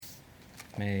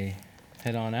may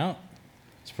head on out.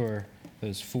 It's for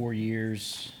those 4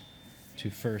 years to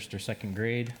first or second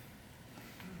grade,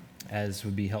 as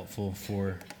would be helpful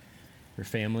for your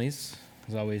families.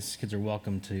 As always, kids are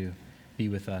welcome to be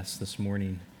with us this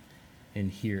morning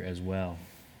and here as well.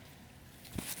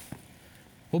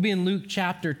 We'll be in Luke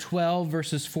chapter 12,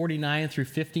 verses 49 through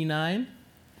 59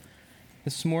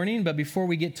 this morning. But before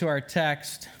we get to our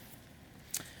text,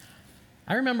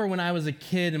 I remember when I was a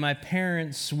kid and my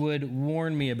parents would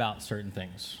warn me about certain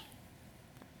things.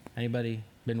 Anybody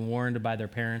been warned by their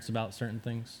parents about certain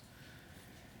things?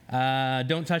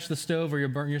 Don't touch the stove or you'll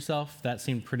burn yourself. That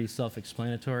seemed pretty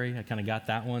self-explanatory. I kind of got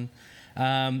that one.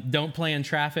 Don't play in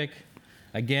traffic.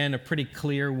 Again, a pretty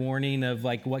clear warning of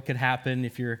like what could happen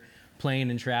if you're playing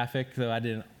in traffic, though I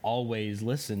didn't always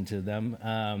listen to them.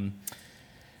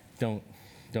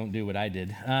 Don't do what I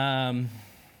did.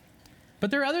 But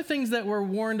there are other things that we're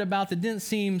warned about that didn't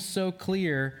seem so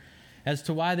clear as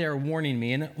to why they were warning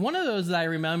me. And one of those that I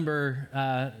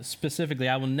remember specifically,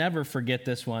 I will never forget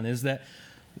this one, is that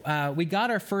we got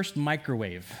our first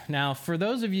microwave. Now, for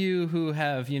those of you who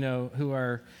have, who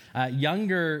are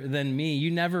younger than me,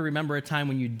 you never remember a time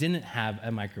when you didn't have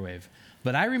a microwave.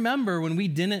 But I remember when we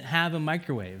didn't have a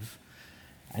microwave.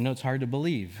 I know it's hard to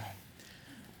believe.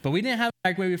 But we didn't have a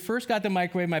microwave. We first got the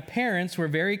microwave. My parents were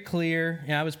very clear.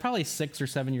 I was probably 6 or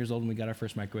 7 years old when we got our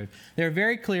first microwave. They were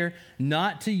very clear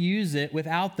not to use it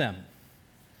without them.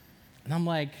 And I'm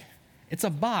like, it's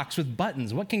a box with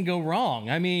buttons. What can go wrong?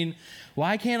 I mean,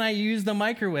 why can't I use the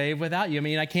microwave without you? I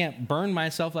mean, I can't burn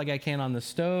myself like I can on the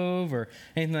stove or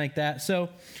anything like that. So,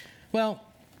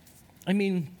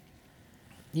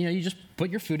 you just put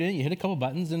your food in it, you hit a couple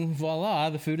buttons, and voila,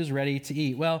 the food is ready to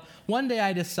eat. Well, one day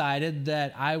I decided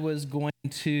that I was going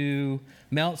to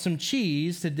melt some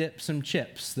cheese to dip some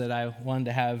chips that I wanted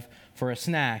to have for a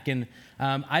snack. And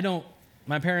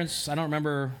my parents, I don't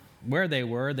remember where they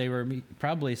were. They were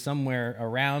probably somewhere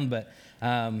around, but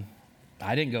I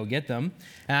didn't go get them.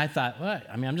 And I thought,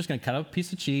 I'm just going to cut up a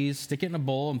piece of cheese, stick it in a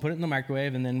bowl, and put it in the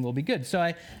microwave, and then we'll be good. So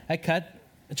I cut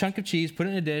a chunk of cheese, put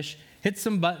it in a dish, hit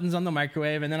some buttons on the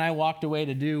microwave, and then I walked away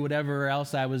to do whatever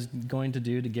else I was going to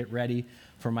do to get ready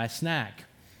for my snack.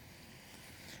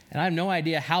 And I have no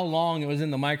idea how long it was in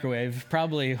the microwave,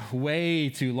 probably way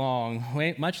too long,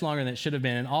 much longer than it should have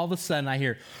been. And all of a sudden I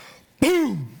hear,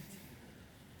 boom!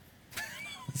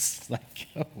 It's like,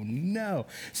 oh no.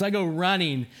 So I go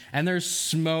running, and there's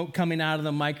smoke coming out of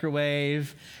the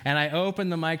microwave, and I open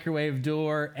the microwave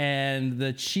door, and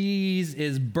the cheese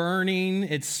is burning.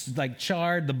 It's like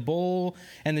charred. The bowl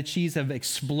and the cheese have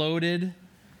exploded.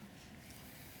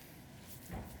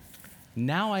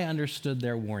 Now I understood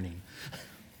their warning.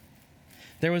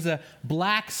 There was a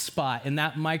black spot in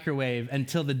that microwave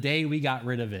until the day we got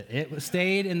rid of it. It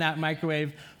stayed in that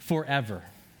microwave forever.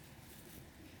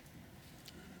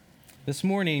 This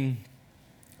morning,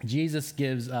 Jesus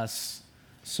gives us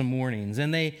some warnings,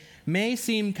 and they may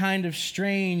seem kind of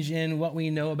strange in what we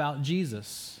know about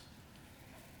Jesus.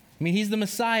 I mean, he's the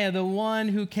Messiah, the one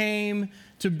who came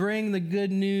to bring the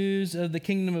good news of the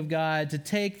kingdom of God, to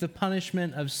take the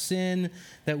punishment of sin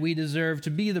that we deserve,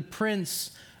 to be the Prince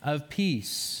of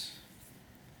Peace.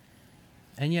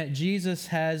 And yet Jesus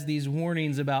has these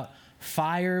warnings about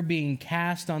fire being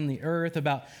cast on the earth,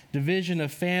 about division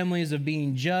of families, of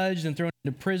being judged and thrown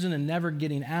into prison and never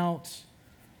getting out.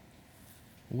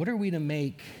 What are we to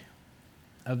make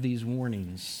of these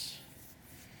warnings?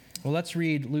 Well, let's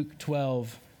read Luke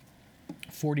 12,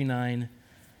 49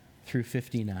 through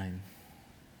 59.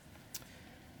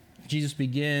 Jesus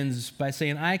begins by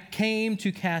saying, I came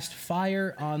to cast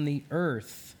fire on the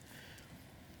earth,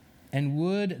 and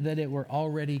would that it were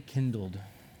already kindled.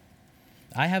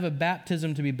 I have a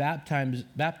baptism to be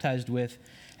baptized with,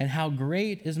 and how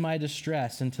great is my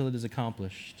distress until it is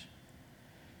accomplished.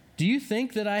 Do you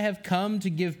think that I have come to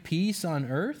give peace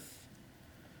on earth?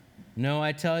 No,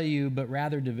 I tell you, but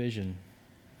rather division.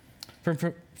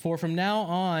 For from now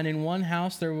on, in one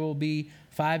house there will be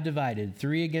 5 divided,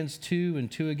 3 against 2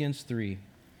 and 2 against 3.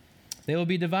 They will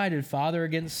be divided, father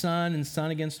against son and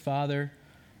son against father,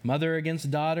 mother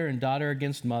against daughter and daughter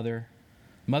against mother,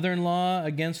 mother-in-law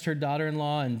against her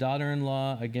daughter-in-law, and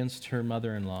daughter-in-law against her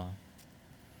mother-in-law.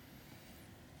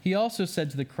 He also said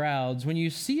to the crowds, when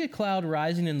you see a cloud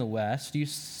rising in the west, you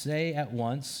say at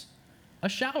once, a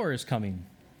shower is coming.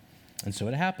 And so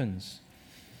it happens.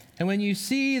 And when you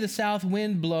see the south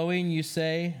wind blowing, you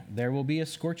say, there will be a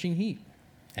scorching heat.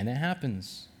 And it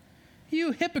happens.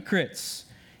 You hypocrites!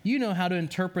 You know how to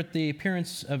interpret the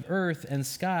appearance of earth and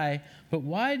sky, but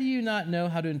why do you not know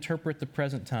how to interpret the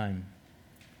present time?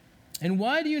 And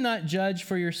why do you not judge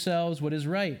for yourselves what is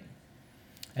right?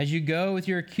 As you go with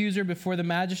your accuser before the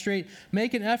magistrate,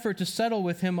 make an effort to settle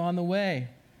with him on the way,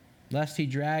 lest he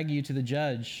drag you to the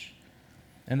judge,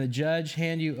 and the judge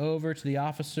hand you over to the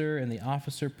officer, and the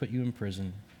officer put you in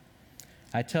prison.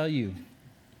 I tell you,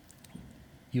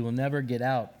 you will never get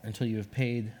out until you have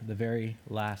paid the very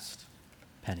last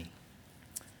penny.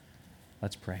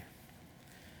 Let's pray.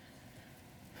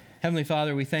 Heavenly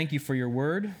Father, we thank you for your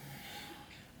word.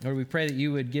 Lord, we pray that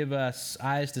you would give us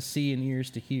eyes to see and ears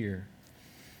to hear.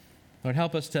 Lord,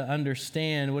 help us to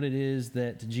understand what it is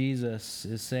that Jesus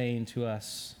is saying to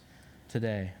us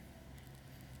today.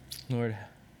 Lord,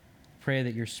 pray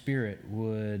that your Spirit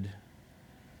would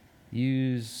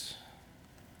use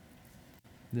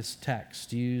this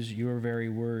text, use your very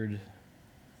word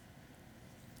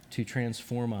to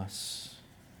transform us,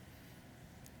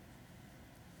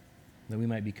 that we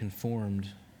might be conformed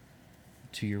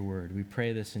to your word. We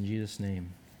pray this in Jesus'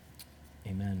 name.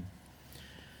 Amen.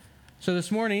 So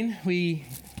this morning, we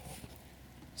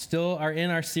still are in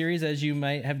our series, as you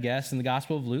might have guessed, in the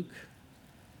Gospel of Luke,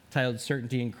 titled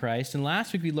Certainty in Christ. And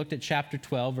last week we looked at chapter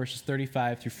 12, verses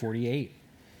 35 through 48.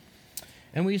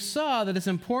 And we saw that it's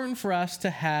important for us to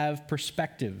have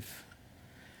perspective.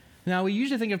 Now, we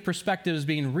usually think of perspective as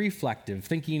being reflective,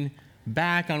 thinking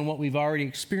back on what we've already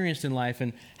experienced in life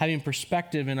and having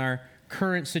perspective in our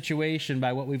current situation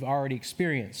by what we've already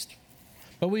experienced.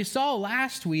 But what we saw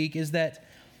last week is that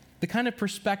the kind of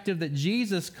perspective that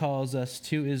Jesus calls us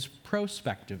to is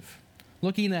prospective,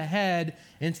 looking ahead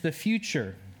into the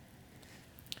future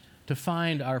to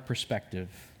find our perspective.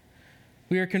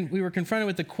 We were confronted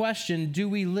with the question, do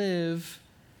we live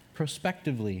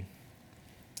prospectively?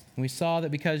 And we saw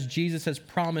that because Jesus has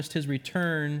promised his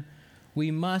return,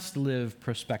 we must live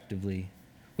prospectively,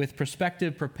 with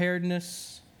prospective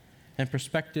preparedness and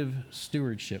prospective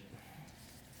stewardship.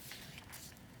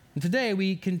 And today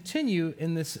we continue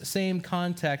in this same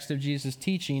context of Jesus'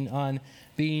 teaching on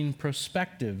being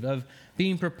prospective, of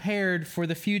being prepared for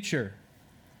the future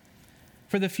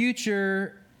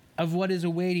of what is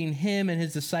awaiting him and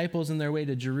his disciples in their way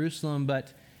to Jerusalem,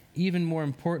 but even more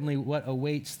importantly, what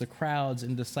awaits the crowds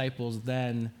and disciples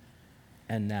then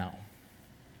and now.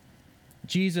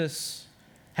 Jesus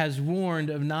has warned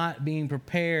of not being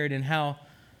prepared and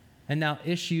now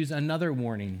issues another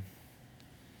warning.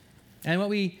 And what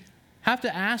we have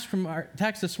to ask from our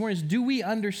text this morning is, do we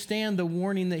understand the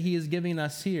warning that he is giving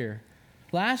us here?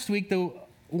 Last week, the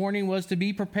warning was to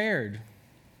be prepared,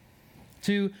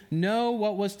 to know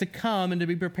what was to come and to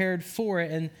be prepared for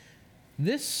it. And in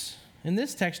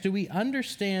this text, do we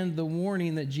understand the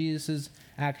warning that Jesus is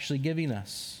actually giving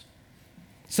us?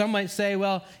 Some might say,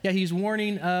 well, yeah, he's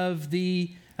warning of the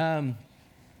end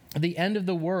of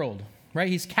the world. Right?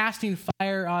 He's casting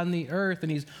fire on the earth, and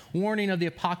he's warning of the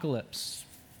apocalypse.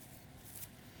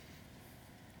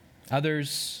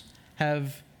 Others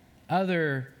have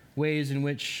other ways in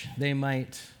which they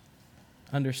might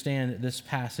understand this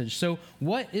passage. So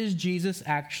what is Jesus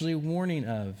actually warning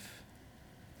of?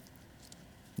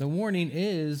 The warning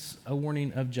is a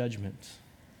warning of judgment.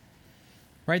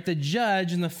 Right? The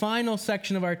judge in the final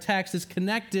section of our text is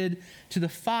connected to the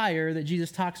fire that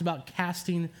Jesus talks about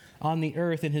casting on the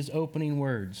earth in his opening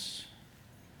words.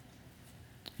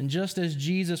 And just as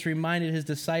Jesus reminded his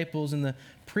disciples in the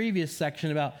previous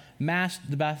section about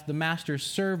the master's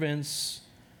servants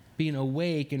being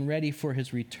awake and ready for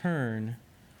his return,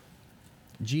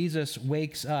 Jesus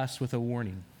wakes us with a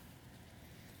warning.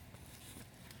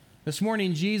 This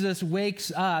morning, Jesus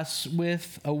wakes us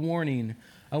with a warning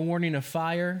of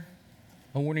fire,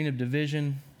 a warning of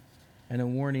division, and a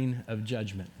warning of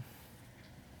judgment.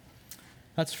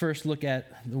 Let's first look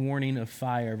at the warning of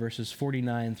fire, verses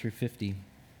 49 through 50.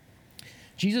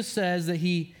 Jesus says that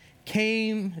he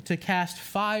came to cast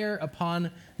fire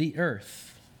upon the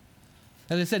earth.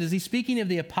 As I said, is he speaking of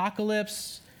the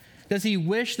apocalypse? Does he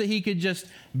wish that he could just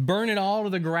burn it all to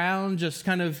the ground, just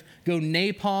kind of go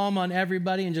napalm on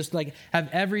everybody and just like have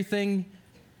everything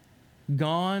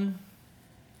gone?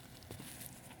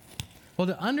 Well,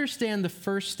 to understand the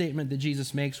first statement that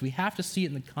Jesus makes, we have to see it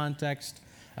in the context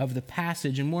of the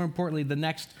passage, and more importantly, the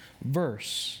next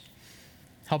verse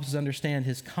helps us understand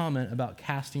his comment about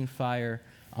casting fire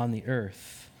on the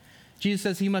earth. Jesus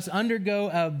says he must undergo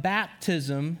a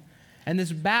baptism, and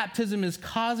this baptism is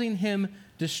causing him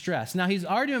distress. Now, he's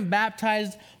already been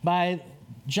baptized by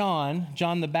John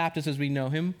the Baptist as we know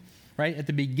him, right? At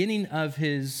the beginning of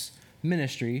his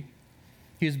ministry,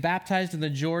 he was baptized in the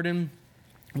Jordan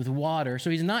with water. So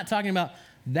he's not talking about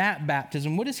that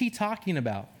baptism. What is he talking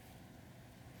about?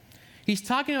 He's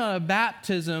talking about a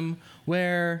baptism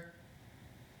where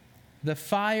the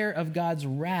fire of God's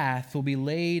wrath will be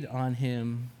laid on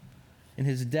him in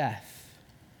his death.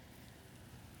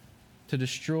 to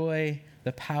destroy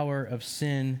the power of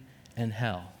sin and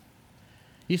hell.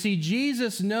 You see,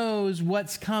 Jesus knows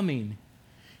what's coming.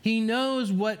 He knows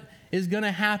what is going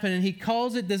to happen, and he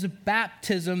calls it this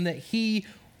baptism that he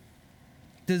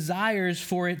desires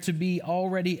for it to be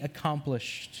already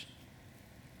accomplished.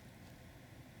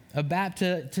 A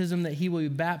baptism that he will be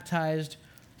baptized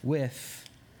with,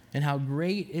 and how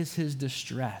great is his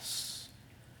distress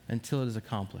until it is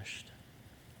accomplished.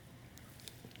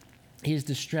 He is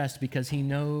distressed because he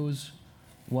knows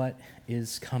what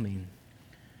is coming.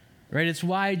 Right? It's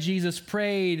why Jesus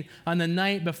prayed on the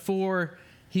night before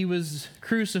he was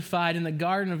crucified in the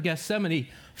Garden of Gethsemane,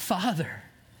 Father,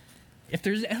 if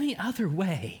there's any other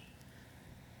way,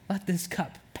 let this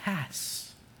cup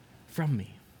pass from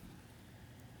me.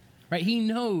 Right? He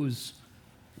knows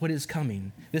what is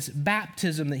coming. This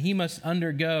baptism that he must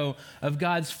undergo of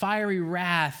God's fiery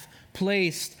wrath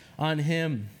placed on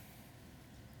him.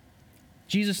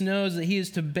 Jesus knows that he is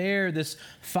to bear this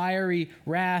fiery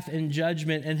wrath and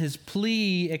judgment, and his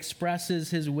plea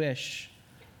expresses his wish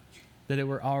that it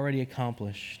were already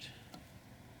accomplished.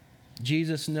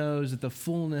 Jesus knows that the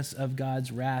fullness of God's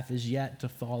wrath is yet to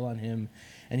fall on him,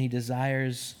 and he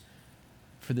desires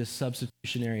for this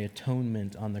substitutionary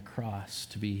atonement on the cross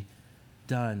to be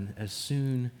done as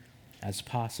soon as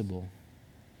possible.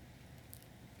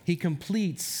 He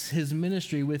completes his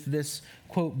ministry with this,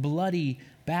 quote, bloody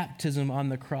baptism on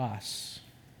the cross,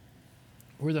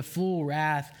 where the full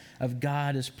wrath of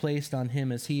God is placed on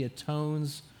him as he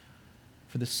atones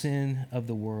for the sin of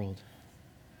the world.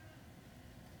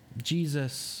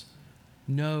 Jesus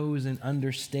knows and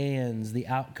understands the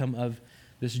outcome of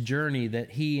this journey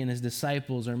that he and his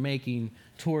disciples are making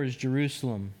towards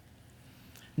Jerusalem.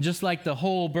 Just like the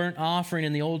whole burnt offering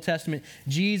in the Old Testament,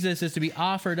 Jesus is to be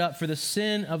offered up for the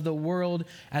sin of the world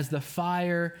as the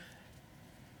fire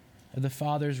of the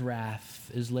Father's wrath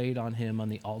is laid on him on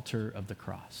the altar of the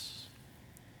cross.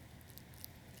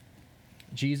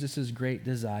 Jesus' great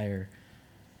desire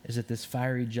is that this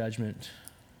fiery judgment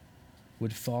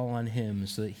would fall on him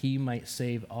so that he might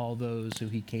save all those who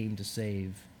he came to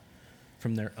save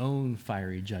from their own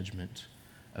fiery judgment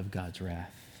of God's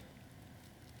wrath.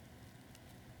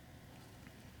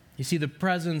 You see, the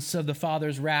presence of the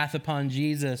Father's wrath upon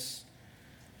Jesus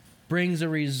brings a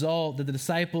result that the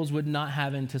disciples would not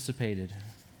have anticipated.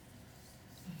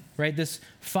 Right? This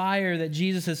fire that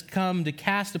Jesus has come to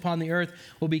cast upon the earth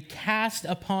will be cast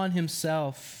upon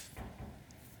himself.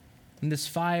 And this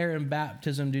fire and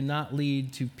baptism do not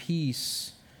lead to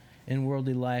peace in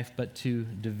worldly life, but to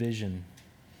division.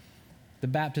 The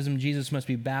baptism Jesus must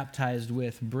be baptized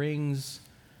with brings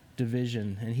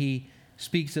division, and he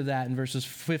speaks of that in verses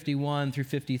 51 through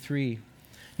 53.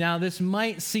 Now, this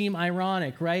might seem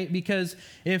ironic, right? Because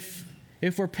if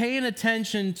we're paying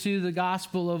attention to the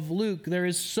Gospel of Luke, there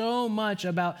is so much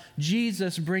about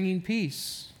Jesus bringing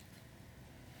peace.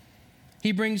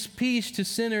 He brings peace to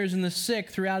sinners and the sick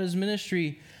throughout his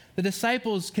ministry. The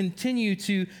disciples continue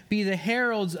to be the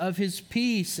heralds of his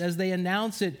peace as they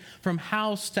announce it from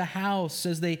house to house,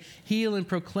 as they heal and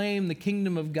proclaim the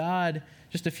kingdom of God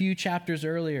just a few chapters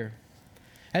earlier.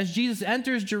 As Jesus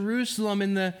enters Jerusalem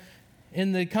in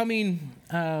the coming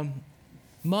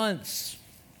months,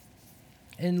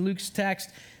 in Luke's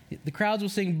text, the crowds will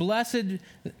sing, "Blessed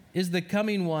is the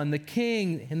coming one, the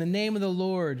King, in the name of the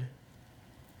Lord.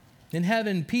 In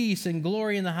heaven, peace and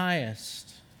glory in the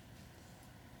highest."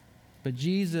 But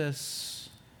Jesus,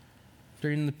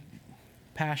 during the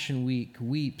Passion Week,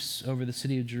 weeps over the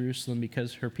city of Jerusalem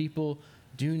because her people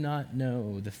do not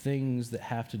know the things that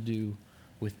have to do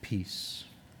with peace.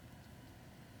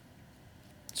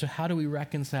 So how do we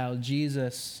reconcile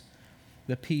Jesus,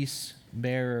 the peace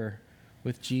bearer,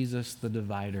 with Jesus, the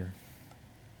divider?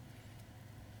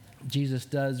 Jesus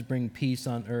does bring peace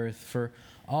on earth for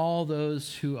all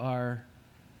those who are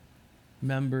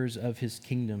members of his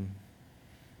kingdom,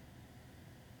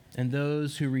 and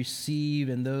those who receive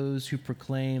and those who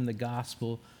proclaim the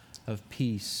gospel of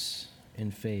peace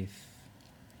in faith.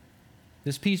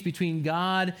 This peace between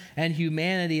God and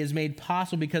humanity is made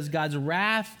possible because God's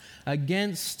wrath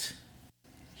against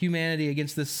humanity,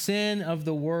 against the sin of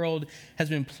the world, has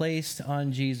been placed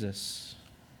on Jesus.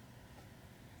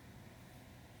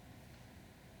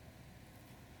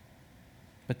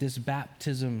 But this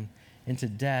baptism into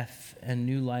death and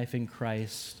new life in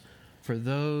Christ for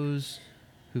those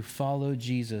who follow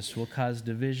Jesus will cause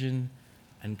division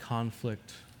and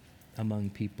conflict among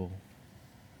people.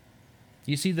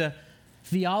 You see, the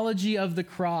theology of the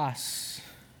cross,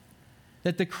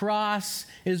 that the cross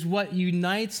is what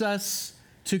unites us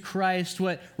to Christ,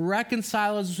 what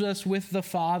reconciles us with the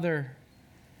Father.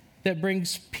 that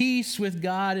brings peace with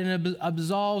God and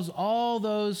absolves all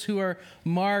those who are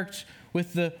marked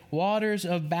with the waters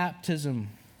of baptism.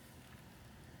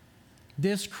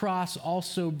 This cross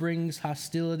also brings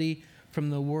hostility from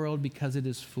the world because it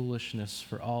is foolishness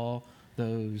for all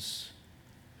those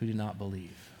who do not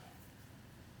believe.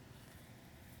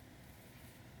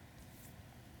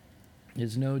 It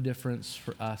is no difference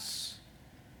for us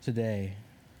today.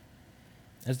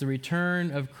 As the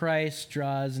return of Christ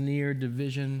draws near,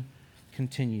 division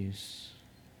continues.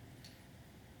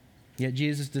 Yet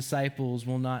Jesus' disciples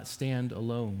will not stand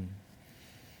alone.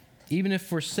 Even if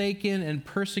forsaken and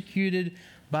persecuted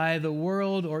by the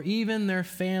world or even their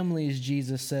families,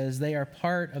 Jesus says, they are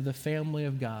part of the family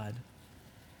of God,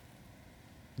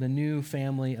 the new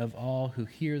family of all who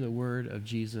hear the word of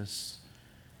Jesus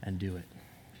and do it.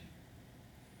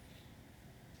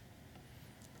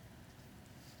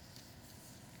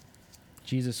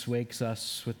 Jesus wakes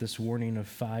us with this warning of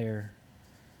fire,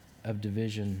 of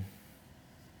division,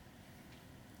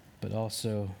 but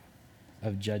also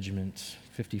of judgment,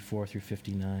 54 through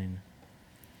 59.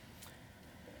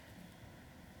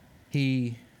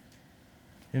 In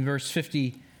verse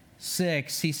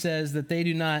 56, he says that they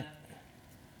do not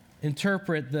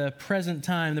interpret the present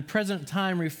time. The present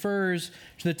time refers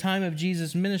to the time of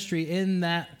Jesus' ministry in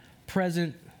that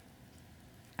present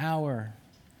hour.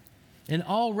 And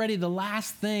already the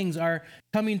last things are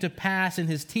coming to pass in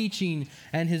his teaching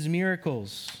and his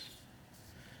miracles.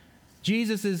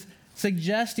 Jesus is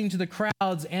suggesting to the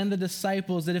crowds and the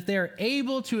disciples that if they are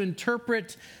able to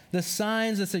interpret the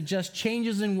signs that suggest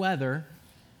changes in weather,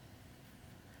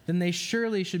 then they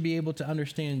surely should be able to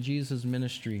understand Jesus'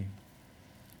 ministry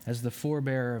as the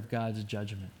forebearer of God's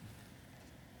judgment.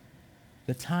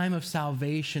 The time of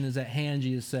salvation is at hand,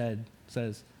 Jesus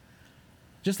says.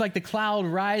 Just like the cloud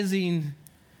rising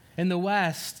in the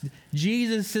west,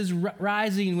 Jesus is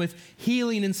rising with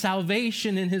healing and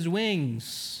salvation in his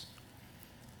wings.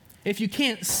 If you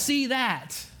can't see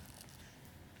that,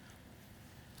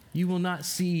 you will not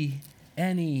see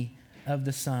any of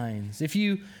the signs. If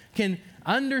you can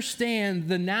understand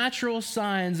the natural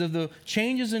signs of the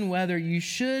changes in weather, you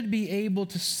should be able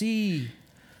to see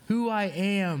who I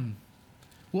am,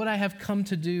 what I have come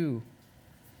to do.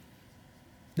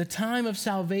 The time of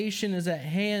salvation is at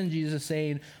hand, Jesus is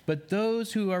saying, but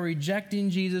those who are rejecting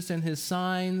Jesus and his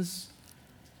signs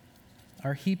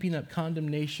are heaping up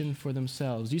condemnation for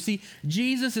themselves. You see,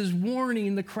 Jesus is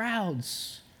warning the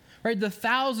crowds, right? The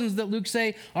thousands that Luke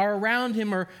say are around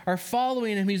him or are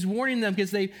following him. He's warning them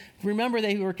because they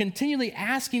were continually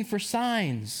asking for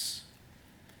signs.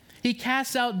 He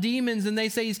casts out demons and they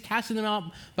say he's casting them out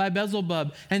by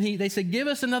Beelzebub. And they say, give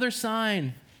us another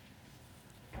sign.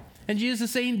 And Jesus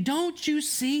is saying, don't you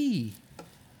see?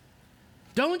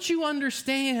 Don't you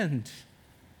understand?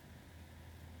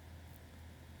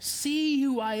 See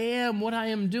who I am, what I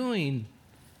am doing.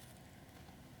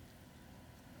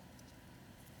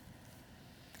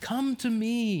 Come to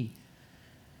me.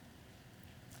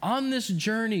 On this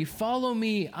journey, follow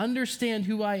me, understand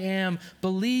who I am,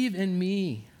 believe in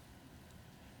me.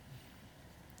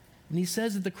 And he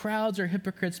says that the crowds are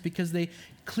hypocrites because they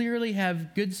clearly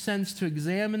have good sense to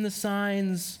examine the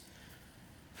signs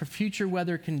for future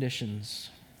weather conditions,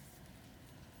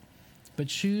 but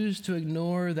choose to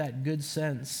ignore that good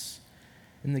sense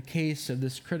in the case of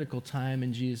this critical time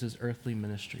in Jesus' earthly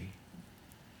ministry.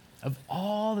 Of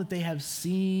all that they have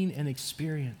seen and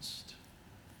experienced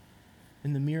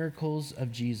in the miracles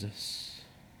of Jesus,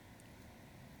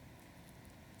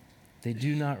 they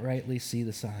do not rightly see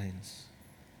the signs.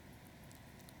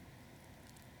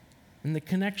 And the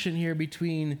connection here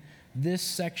between this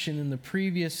section and the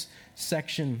previous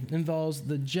section involves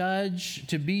the judge,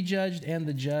 to be judged, and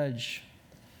the judge.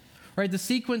 Right, the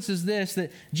sequence is this,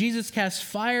 that Jesus casts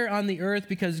fire on the earth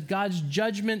because God's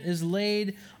judgment is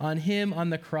laid on him on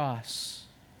the cross.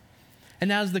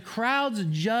 And as the crowds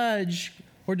judge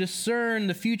or discern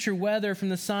the future weather from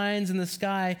the signs in the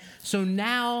sky, so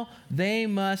now they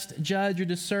must judge or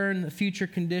discern the future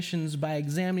conditions by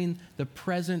examining the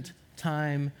present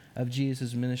time of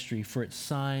Jesus' ministry for its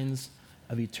signs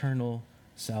of eternal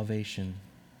salvation.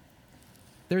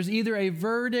 There's either a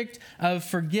verdict of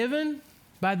forgiven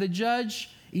by the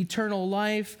judge, eternal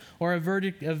life, or a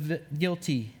verdict of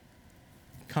guilty,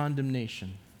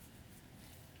 condemnation.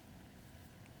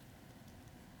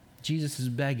 Jesus is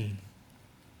begging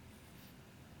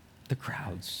the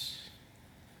crowds,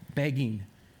 begging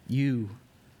you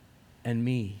and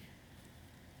me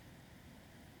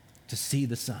to see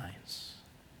the signs,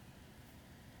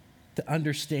 to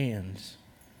understand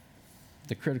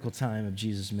the critical time of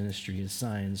Jesus' ministry as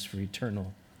signs for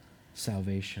eternal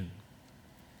salvation.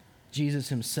 Jesus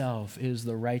himself is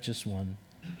the righteous one,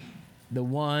 the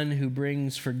one who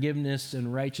brings forgiveness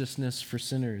and righteousness for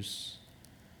sinners.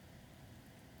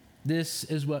 This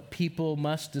is what people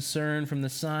must discern from the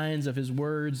signs of his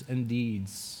words and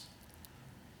deeds.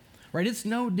 Right? It's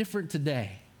no different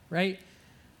today, right?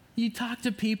 You talk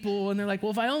to people and they're like,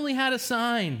 well, if I only had a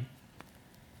sign.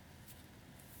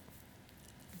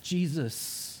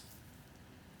 Jesus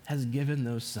has given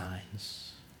those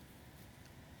signs.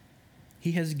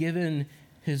 He has given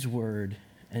his word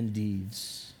and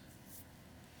deeds.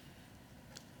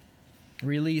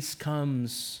 Release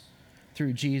comes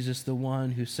through Jesus, the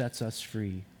one who sets us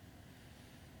free.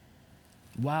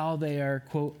 While they are,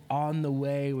 quote, on the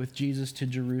way with Jesus to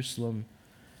Jerusalem,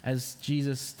 as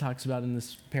Jesus talks about in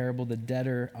this parable, the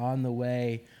debtor on the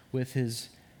way with his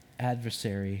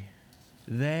adversary,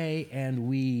 they and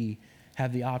we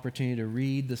have the opportunity to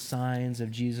read the signs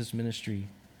of Jesus' ministry,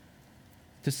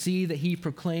 to see that he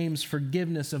proclaims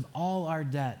forgiveness of all our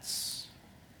debts,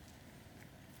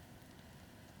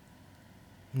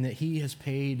 and that he has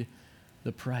paid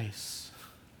the price.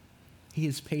 He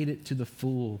has paid it to the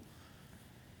full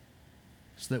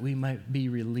so that we might be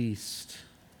released,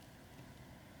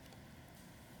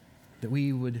 that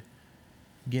we would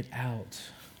get out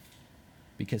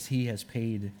because he has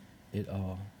paid it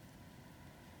all.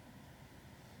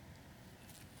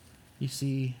 You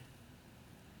see,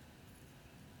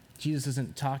 Jesus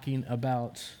isn't talking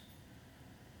about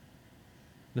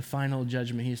the final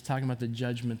judgment. He's talking about the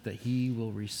judgment that he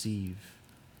will receive.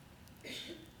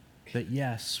 That,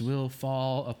 yes, will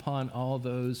fall upon all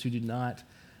those who do not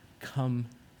come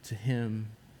to him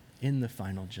in the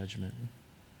final judgment.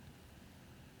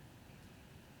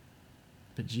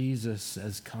 But Jesus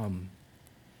has come.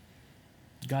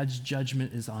 God's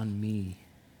judgment is on me,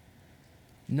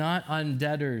 not on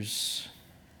debtors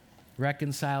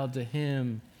reconciled to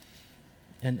him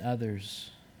and others.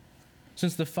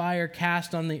 Since the fire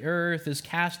cast on the earth is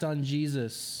cast on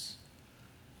Jesus,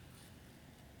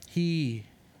 he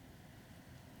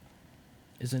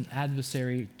is an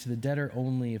adversary to the debtor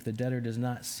only if the debtor does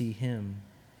not see him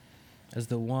as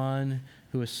the one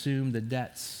who assumed the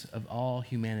debts of all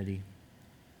humanity,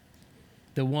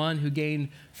 the one who gained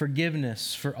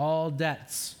forgiveness for all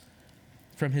debts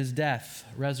from his death,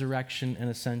 resurrection, and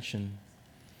ascension.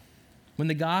 When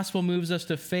the gospel moves us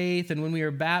to faith and when we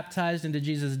are baptized into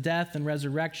Jesus' death and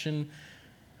resurrection,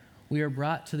 we are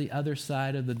brought to the other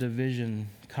side of the division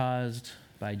caused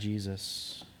by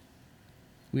Jesus.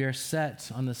 We are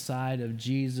set on the side of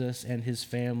Jesus and his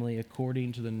family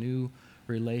according to the new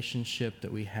relationship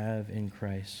that we have in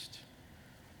Christ.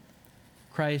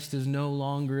 Christ is no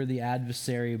longer the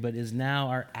adversary, but is now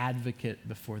our advocate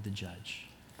before the judge.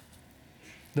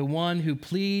 The one who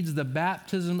pleads the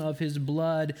baptism of his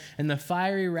blood and the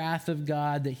fiery wrath of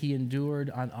God that he endured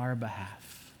on our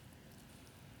behalf.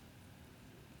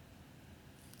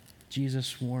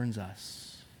 Jesus warns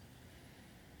us.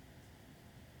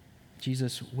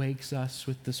 Jesus wakes us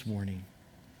with this warning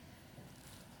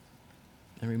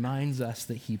and reminds us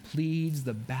that he pleads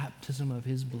the baptism of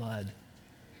his blood,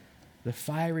 the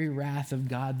fiery wrath of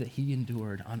God that he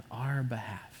endured on our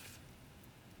behalf.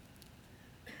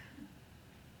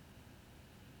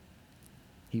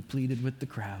 He pleaded with the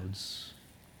crowds.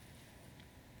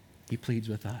 He pleads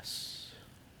with us.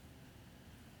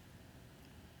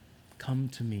 Come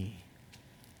to me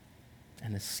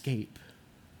and escape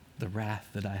the wrath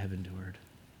that I have endured.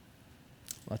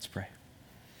 Let's pray.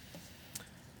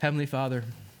 Heavenly Father,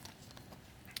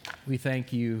 we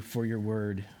thank you for your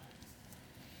word.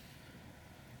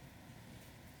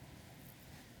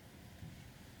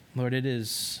 Lord, it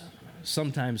is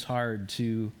sometimes hard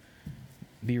to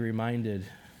be reminded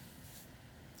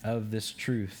of this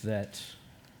truth that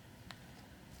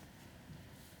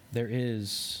there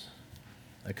is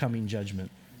a coming judgment.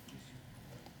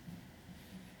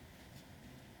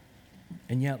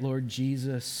 And yet, Lord,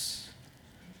 Jesus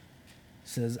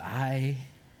says, I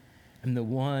am the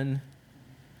one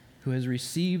who has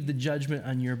received the judgment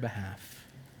on your behalf.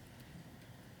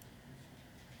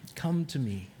 Come to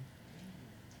me.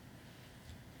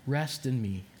 Rest in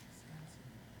me.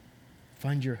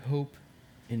 Find your hope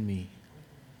in me.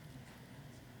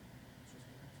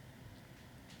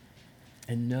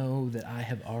 And know that I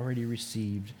have already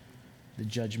received the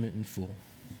judgment in full.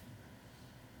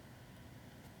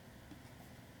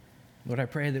 Lord, I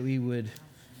pray that we would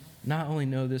not only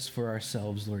know this for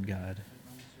ourselves, Lord God,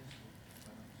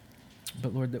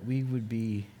 but Lord, that we would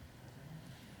be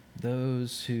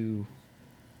those who,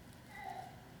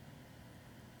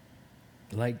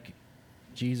 like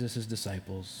Jesus'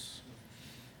 disciples,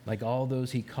 like all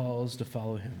those he calls to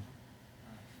follow him,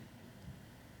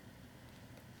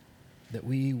 that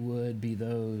we would be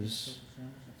those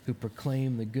who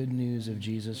proclaim the good news of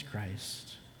Jesus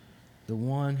Christ, the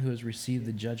one who has received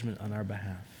the judgment on our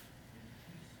behalf.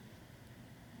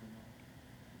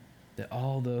 That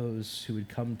all those who would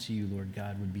come to you, Lord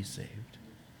God, would be saved.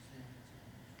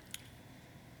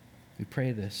 We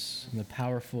pray this in the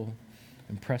powerful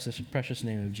and precious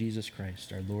name of Jesus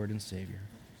Christ, our Lord and Savior.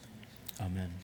 Amen.